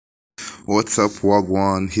What's up,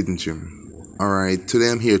 Wagwan Hidden Gym? Alright,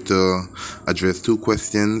 today I'm here to address two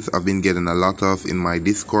questions I've been getting a lot of in my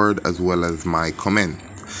Discord as well as my comment.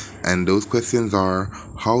 And those questions are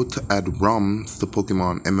how to add ROMs to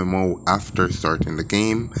Pokemon MMO after starting the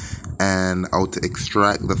game, and how to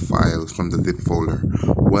extract the files from the zip folder.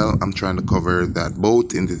 Well, I'm trying to cover that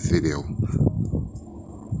both in this video.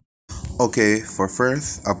 Okay, for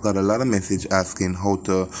first, I've got a lot of message asking how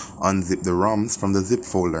to unzip the ROMs from the zip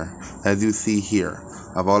folder. As you see here,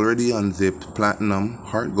 I've already unzipped Platinum,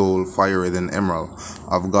 Heart Gold, Fire Red, and Emerald.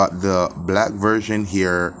 I've got the black version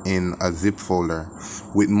here in a zip folder.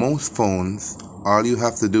 With most phones, all you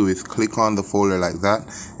have to do is click on the folder like that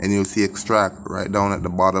and you'll see extract right down at the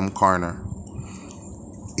bottom corner.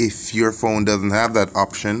 If your phone doesn't have that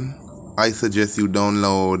option, I suggest you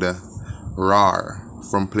download RAR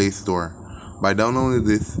from Play Store. By downloading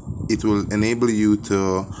this, it will enable you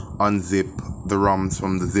to unzip the ROMs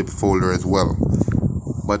from the zip folder as well.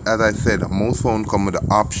 But as I said, most phones come with the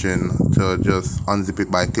option to just unzip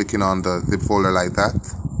it by clicking on the zip folder like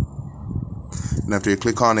that. And after you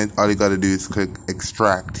click on it, all you gotta do is click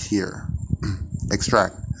extract here.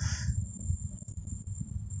 Extract.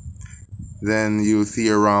 Then you'll see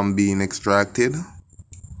your ROM being extracted.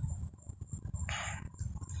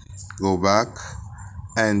 Go back,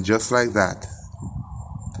 and just like that,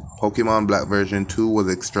 Pokemon Black version 2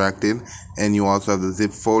 was extracted, and you also have the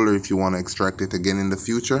zip folder if you want to extract it again in the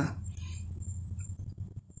future.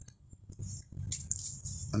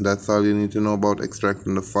 And that's all you need to know about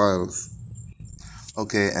extracting the files.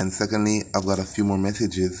 Okay, and secondly, I've got a few more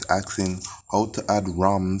messages asking how to add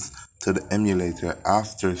ROMs to the emulator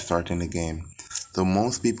after starting the game. So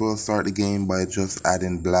most people start the game by just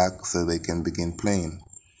adding black so they can begin playing.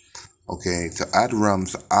 Okay, to add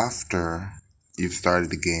ROMs after you've started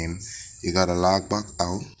the game, you gotta log back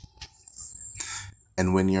out,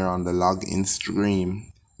 and when you're on the login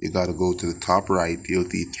screen, you gotta go to the top right. You'll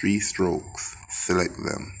see 3 strokes. Select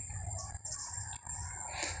them.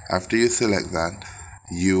 After you select that,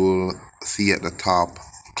 you'll see at the top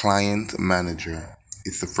Client Manager.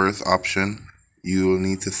 It's the first option. You'll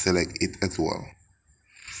need to select it as well,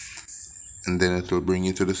 and then it will bring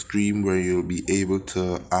you to the screen where you'll be able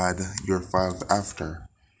to add your files after.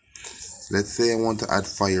 Let's say I want to add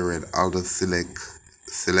Fire Red. I'll just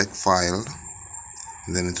select file,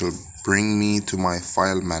 and then it will bring me to my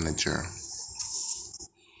file manager.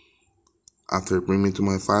 After it brings me to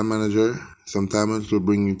my file manager, sometimes it will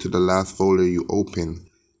bring you to the last folder you open.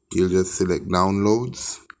 You'll just select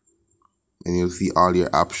downloads, and you'll see all your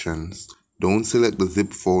options. Don't select the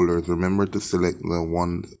zip folders. Remember to select the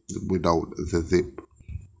one without the zip.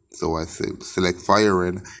 So I select Fire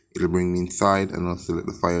Red, it'll bring me inside, and I'll select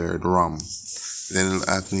the Fire Red ROM. Then it'll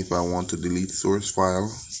ask me if I want to delete source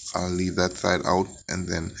file. I'll leave that side out and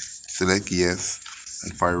then select yes,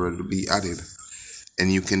 and Fire Red will be added.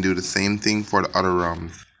 And you can do the same thing for the other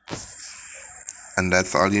ROMs. And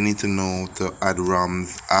that's all you need to know to add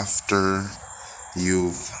ROMs after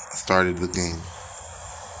you've started the game.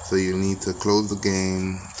 So you need to close the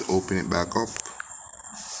game to open it back up,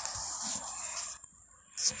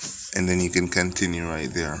 and then you can continue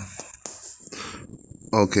right there.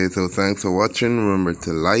 Okay, so thanks for watching. Remember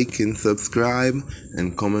to like and subscribe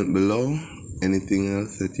and comment below anything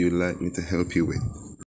else that you'd like me to help you with.